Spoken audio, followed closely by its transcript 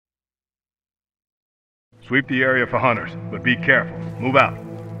Sweep the area for hunters, but be careful. Move out.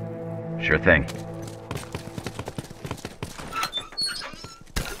 Sure thing.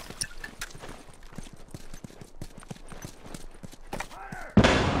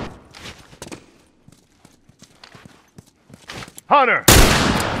 Hunter!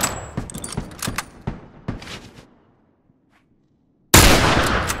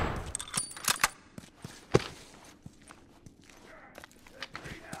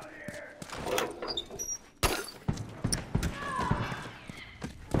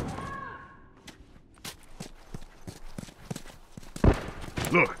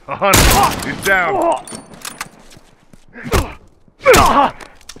 Look, a hunter. He's down.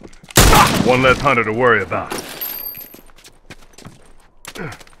 One less hunter to worry about.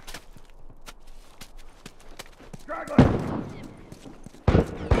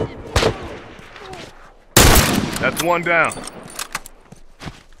 That's one down.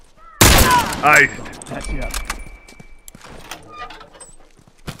 Iced. Patch you up.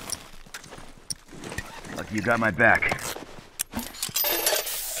 Lucky you got my back.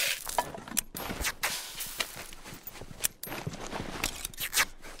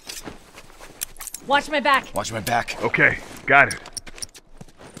 Watch my back. Watch my back. Okay, got it.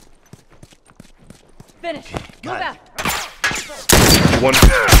 Finish. Move got out. One.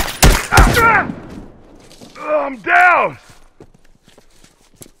 I'm down!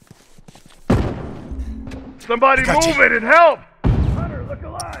 Somebody Got move you. it and help! Hunter, look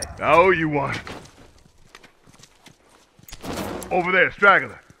alive! I owe you one. Over there,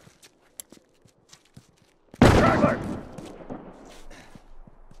 straggler. Straggler!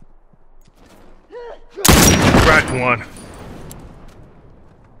 Scratch one.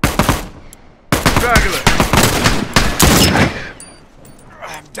 Straggler.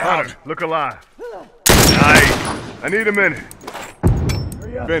 I'm down. Hunter, look alive. Nice. I need a minute.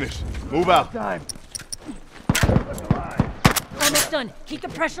 Hurry up. Finish. Move out. Time. Look alive! Almost done. Keep the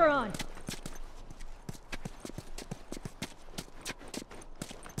pressure on.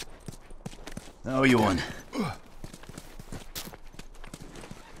 I owe you one.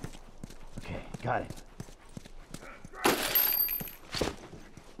 Okay, got it.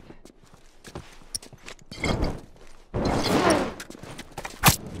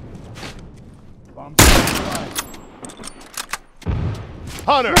 Bomb alive.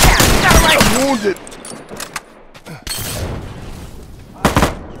 Hunter! I'm wounded.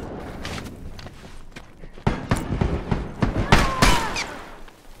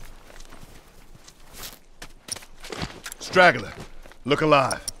 Straggler, look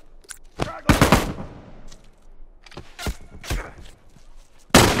alive.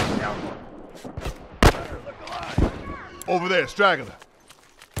 Over there, straggler.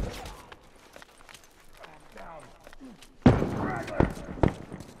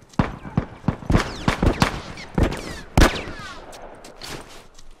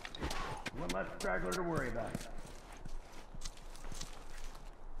 One less straggler to worry about.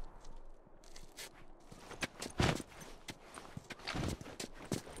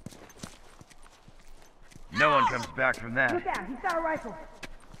 No one comes back from that. Look out. He's got a rifle.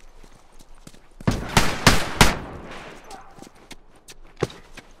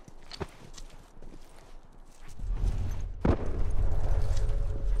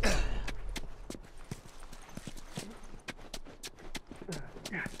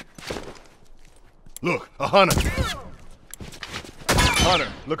 Look, a hunter. Hunter,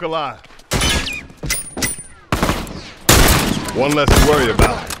 look alive. One less to worry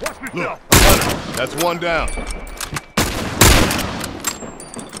about. Look, a hunter. That's one down.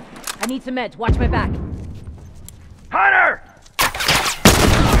 I need some meds. Watch my back. Hunter!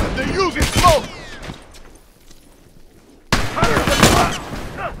 They're using smoke!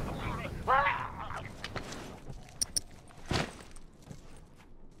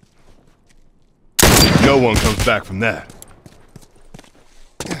 No one comes back from that.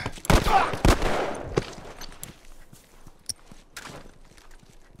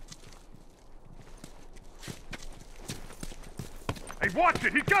 Hey, watch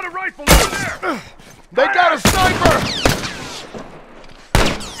it! He's got a rifle over there! They got a sniper!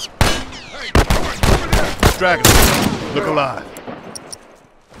 Hey, over there! Straggler, look alive.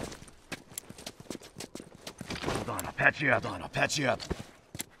 Hold on, I'll patch you up. Hold on, I'll patch you up.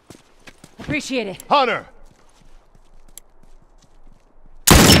 Appreciate it. Hunter!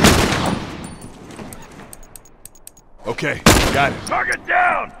 Okay, got it. Target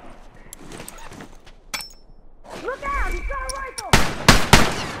down! Look out! He's got a rifle!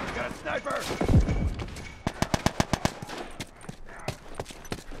 Got a sniper!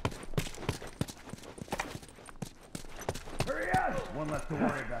 Hurry up! One less to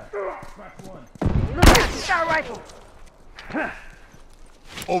worry about. Crack one. Look out, he's got a rifle.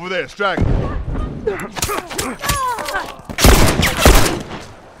 Over there, straggler.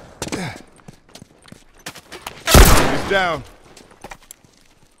 He's down.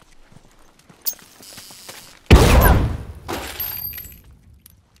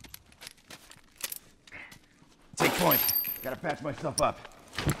 Take point. Gotta patch myself up.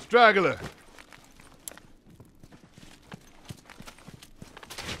 Straggler.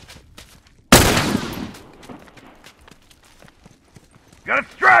 Got a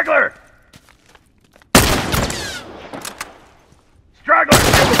straggler! Straggler!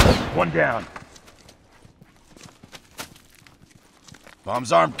 One down.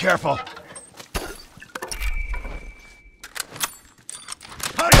 Bomb's armed, careful.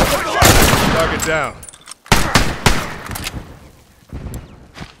 Target down.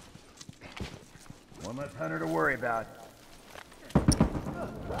 One less hunter to worry about.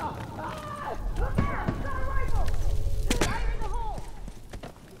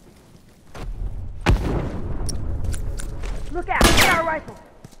 Look out, he's got a rifle.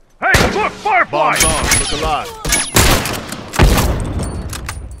 Hey, look! Firefly! Bomb's on. Look alive.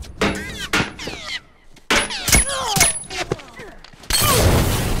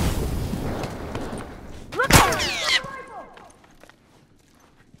 Look out, he's got a rifle.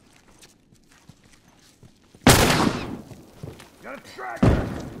 Got a straggler!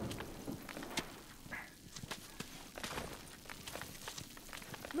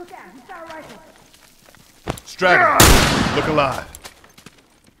 Look out, he's got a rifle. Straggler. Look alive.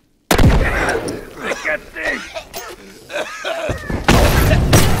 Get this!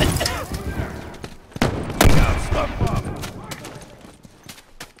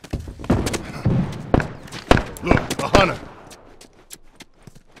 Look, a hunter.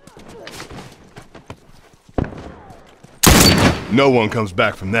 No one comes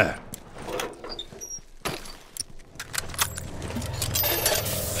back from that.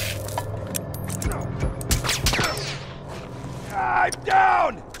 I'm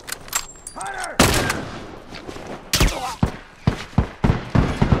down! Hunter!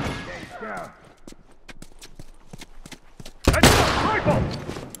 Down. That's a rifle!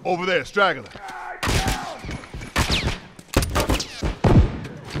 Over there, straggler.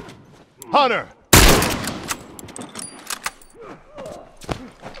 Hunter!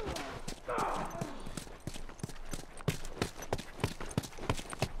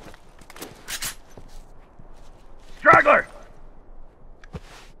 Straggler!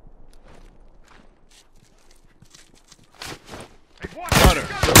 Hunter!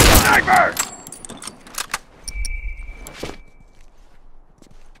 Sniper!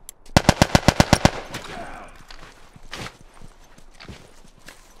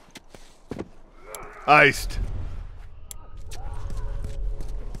 Iced.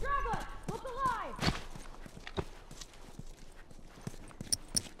 Straggler, look alive.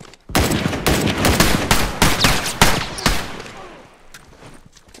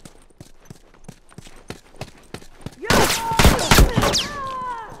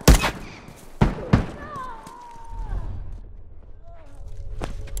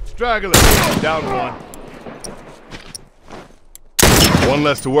 Straggler. Down one. One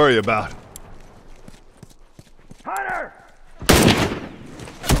less to worry about. Hunter!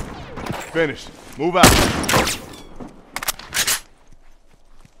 Finished. Move out.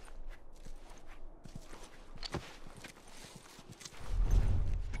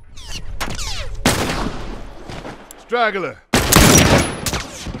 Straggler.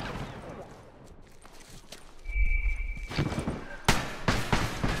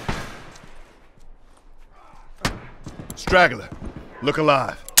 Straggler. Look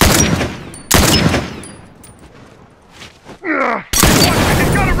alive.